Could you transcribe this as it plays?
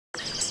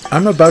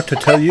I'm about to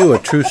tell you a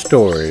true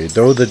story,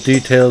 though the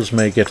details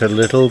may get a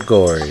little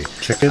gory.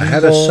 I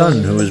had a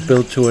son who was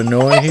built to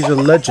annoy. He's a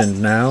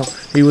legend now.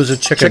 He was a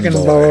chicken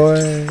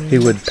boy. He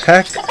would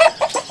peck,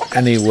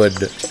 and he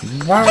would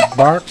bark,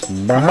 bark,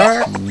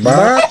 bark,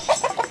 bark,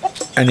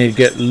 and he'd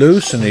get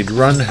loose and he'd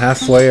run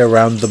halfway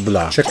around the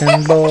block.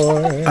 Chicken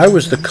boy. I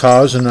was the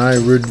cause and I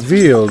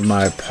revealed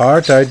my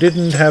part. I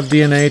didn't have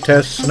DNA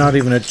tests, not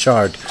even a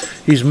chart.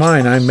 He's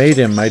mine, I made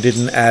him, I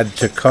didn't add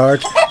to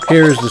cart.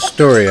 Here's the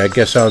story, I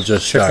guess I'll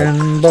just start.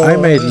 I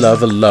made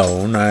love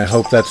alone, I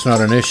hope that's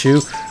not an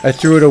issue. I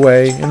threw it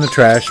away in the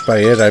trash, by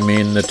it I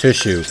mean the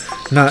tissue.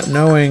 Not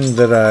knowing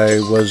that I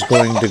was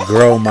going to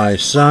grow my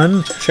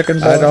son,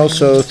 I'd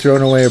also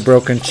thrown away a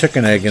broken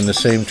chicken egg in the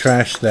same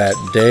trash that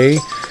day.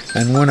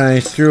 And when I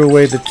threw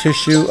away the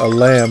tissue, a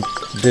lamp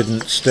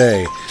didn't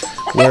stay.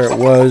 Where it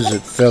was,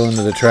 it fell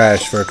into the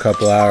trash for a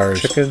couple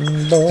hours.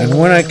 And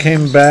when I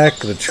came back,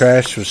 the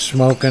trash was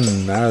smoking,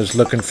 and I was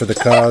looking for the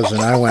cause,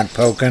 and I went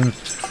poking,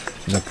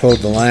 and I pulled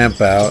the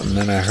lamp out, and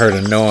then I heard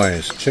a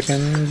noise. I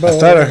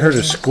thought I heard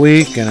a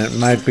squeak, and it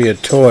might be a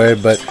toy,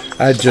 but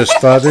I just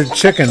fathered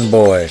Chicken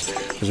Boy.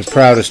 It was the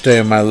proudest day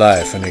of my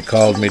life, and he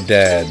called me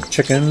Dad.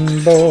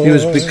 Chicken Boy. He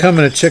was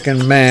becoming a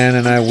chicken man,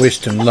 and I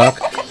wished him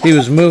luck. He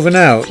was moving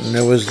out, and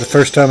it was the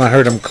first time I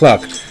heard him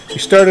cluck. He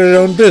started his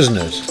own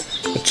business.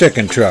 A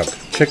chicken truck.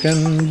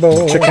 Chicken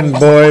Boy. Chicken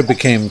Boy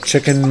became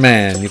Chicken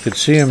Man. You could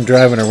see him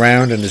driving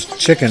around in his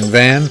chicken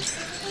van.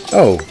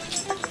 Oh,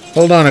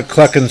 hold on a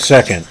clucking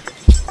second.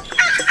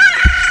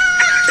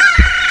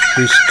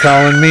 He's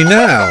calling me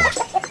now.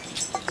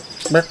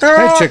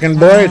 Hey, Chicken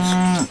Boy,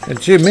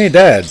 it's you, me,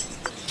 Dad.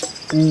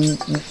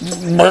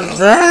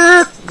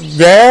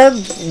 Dad,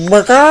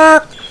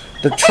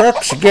 the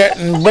truck's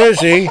getting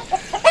busy.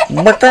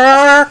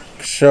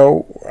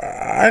 So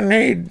I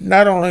need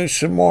not only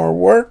some more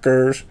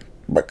workers,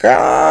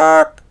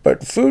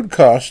 but food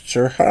costs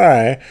are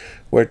high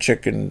where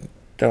chicken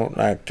don't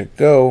like to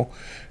go.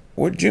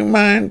 Would you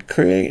mind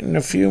creating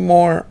a few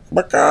more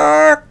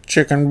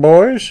chicken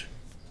boys?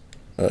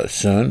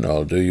 Son,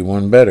 I'll do you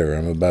one better.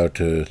 I'm about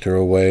to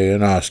throw away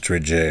an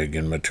ostrich egg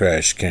in my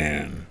trash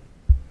can.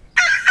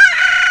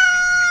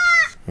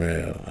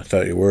 Well, I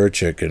thought you were a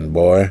chicken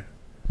boy.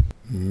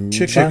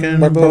 Chicken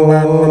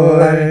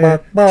boy,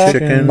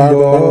 chicken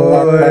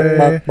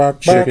boy,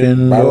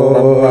 chicken boy, chicken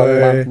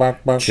boy,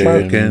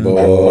 chicken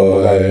boy,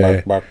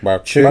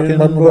 chicken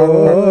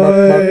boy,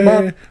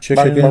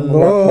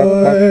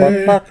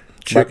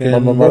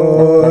 chicken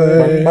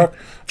boy,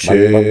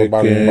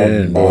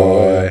 chicken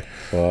boy.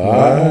 I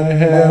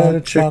had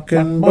a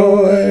chicken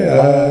boy,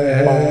 I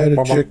had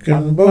a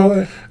chicken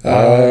boy, I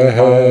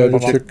had a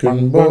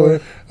chicken boy,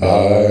 I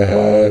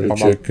had a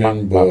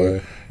chicken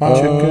boy.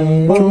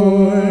 Chicken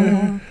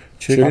boy,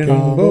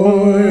 chicken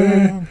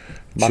boy,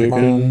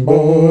 chicken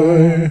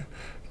boy,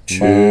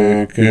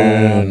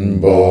 chicken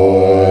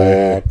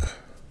boy.